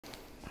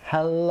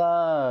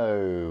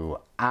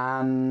Hello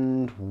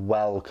and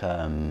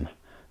welcome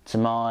to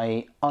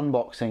my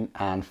unboxing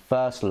and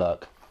first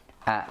look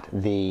at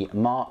the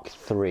Mark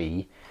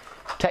III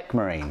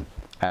Techmarine.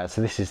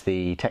 So this is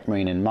the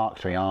Techmarine in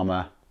Mark III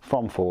armour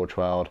from Forge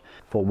World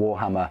for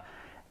Warhammer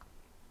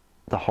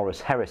the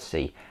Horus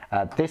Heresy.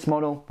 This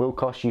model will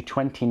cost you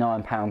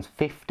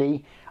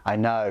 £29.50. I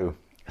know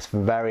it's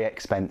very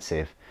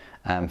expensive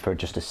for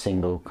just a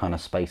single kind of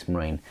Space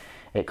Marine.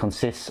 It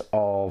consists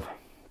of,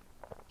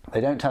 they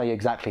don't tell you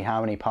exactly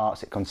how many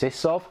parts it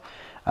consists of,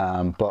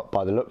 but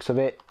by the looks of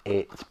it,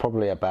 it's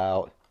probably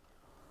about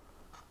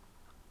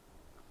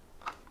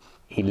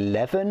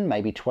 11,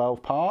 maybe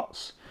 12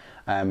 parts.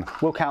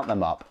 We'll count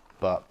them up,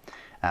 but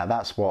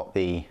that's what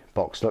the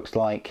box looks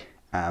like.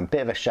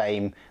 Bit of a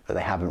shame that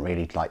they haven't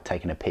really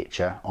taken a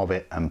picture of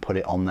it and put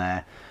it on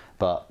there,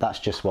 but that's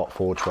just what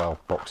Forge World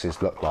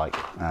boxes look like.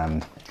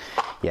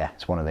 Yeah,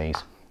 it's one of these.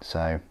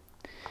 So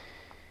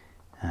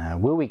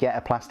will we get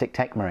a plastic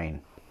Techmarine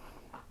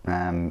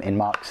in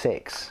Mark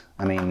VI?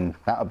 I mean,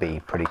 that would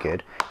be pretty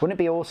good. Wouldn't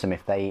it be awesome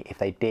if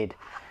they did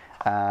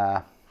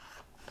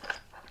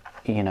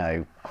you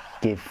know,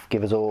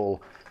 give us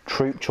all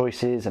troop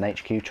choices and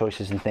HQ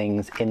choices and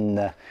things in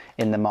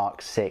the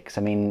Mark VI.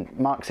 I mean,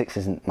 Mark VI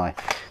isn't my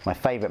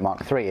favourite.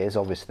 Mark III is,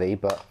 obviously,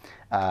 but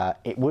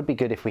it would be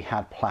good if we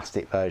had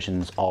plastic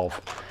versions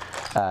of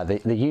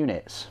the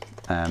units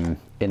in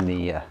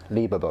the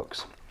Liber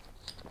books.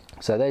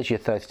 So there's your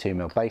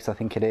 32mm base, I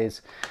think it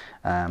is.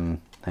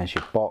 There's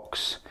your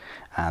box,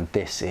 and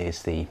this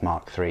is the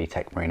Mark III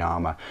Techmarine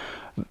armour.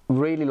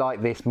 Really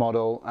like this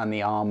model and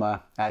the armour.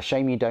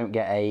 Shame you don't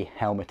get a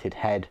helmeted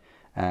head.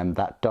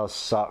 That does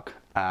suck.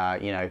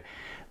 You know,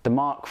 the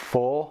Mark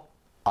IV,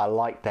 I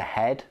like the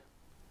head,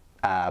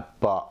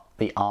 but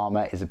the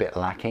armour is a bit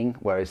lacking,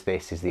 whereas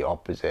this is the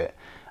opposite.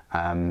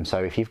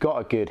 So if you've got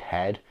a good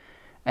head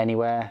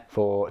anywhere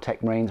for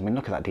Techmarines, I mean,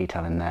 look at that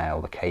detail in there,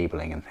 all the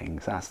cabling and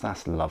things,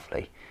 that's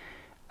lovely.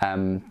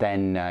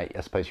 Then I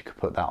suppose you could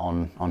put that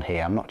on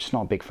here. I'm just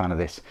not a big fan of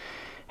this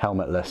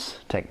helmetless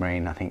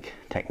Techmarine. I think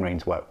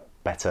Techmarines work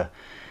better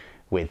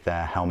with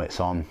helmets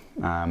on.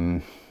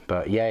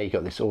 But yeah, you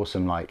got this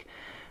awesome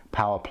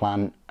power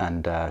plant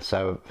and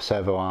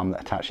servo arm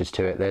that attaches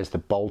to it. There's the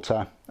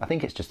bolter. I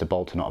think it's just a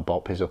bolter, not a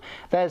bolt pistol.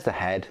 There's the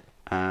head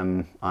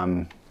I'm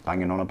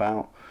banging on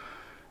about.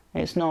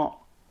 It's not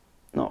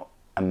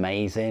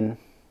amazing.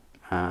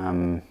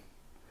 I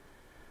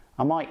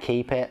might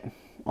keep it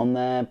on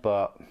there,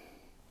 but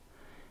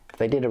if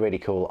they did a really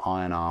cool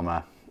iron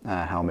armor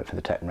helmet for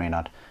the Techmarine,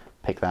 I'd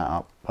pick that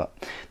up.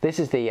 But this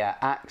is the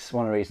axe.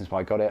 One of the reasons why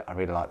I got it, I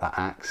really like that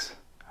axe.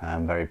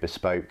 Very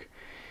bespoke.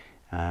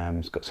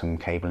 It's got some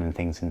cabling and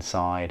things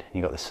inside.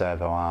 You've got the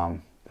servo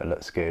arm that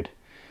looks good.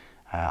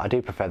 I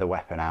do prefer the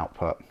weapon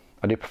output.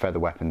 I do prefer the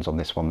weapons on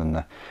this one than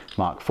the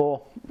Mark IV.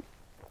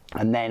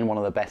 And then one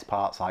of the best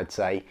parts, I'd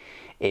say,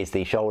 is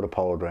the shoulder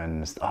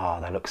pauldrons. Oh,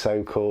 they look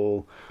so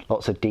cool.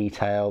 Lots of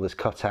detail. There's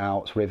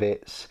cutouts,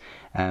 rivets,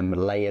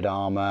 layered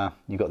armour.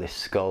 You've got this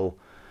skull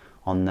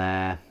on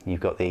there. You've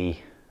got the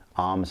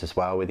arms as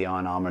well with the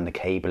iron armour and the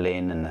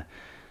cabling and the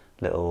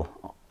little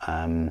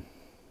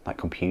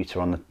computer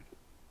on the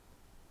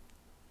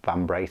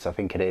van brace, I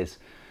think it is.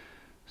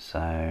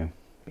 So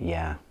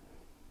yeah,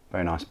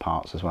 very nice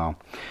parts as well.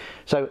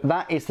 So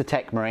that is the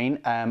Techmarine.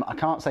 I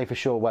can't say for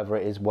sure whether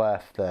it is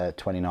worth the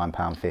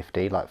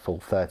 £29.50, like full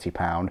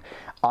 £30.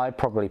 I'd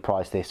probably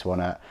price this one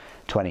at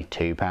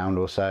 £22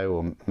 or so,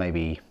 or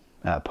maybe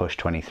push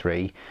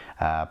 23.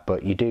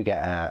 But you do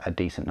get a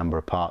decent number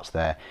of parts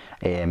there.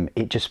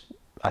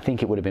 I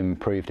think it would have been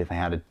improved if they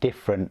had a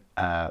different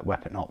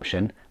weapon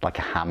option, like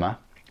a hammer,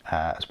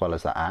 as well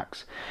as that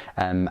axe,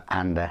 and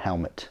a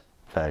helmet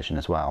version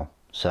as well.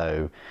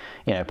 So,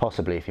 you know,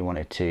 possibly if you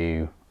wanted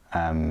to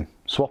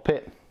swap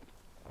it,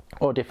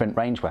 or a different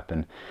range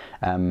weapon,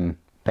 then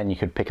you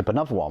could pick up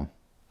another one.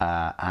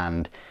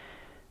 And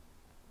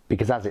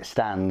because as it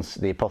stands,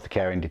 the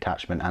Apothecarian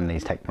detachment and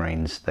these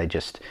Techmarines, they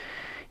just,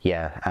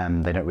 yeah,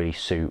 they don't really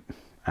suit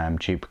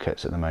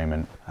duplicates at the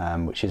moment,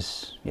 which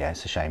is, yeah,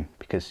 it's a shame,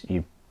 because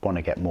you want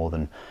to get more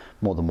than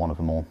one of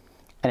them all.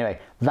 Anyway,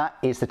 that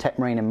is the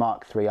Techmarine in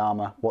Mark III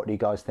armour. What do you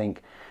guys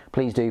think?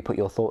 Please do put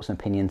your thoughts and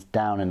opinions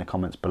down in the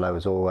comments below,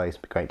 as always.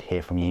 It'd be great to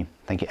hear from you.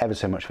 Thank you ever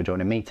so much for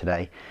joining me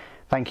today.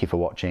 Thank you for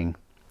watching.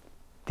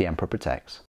 The Emperor protects.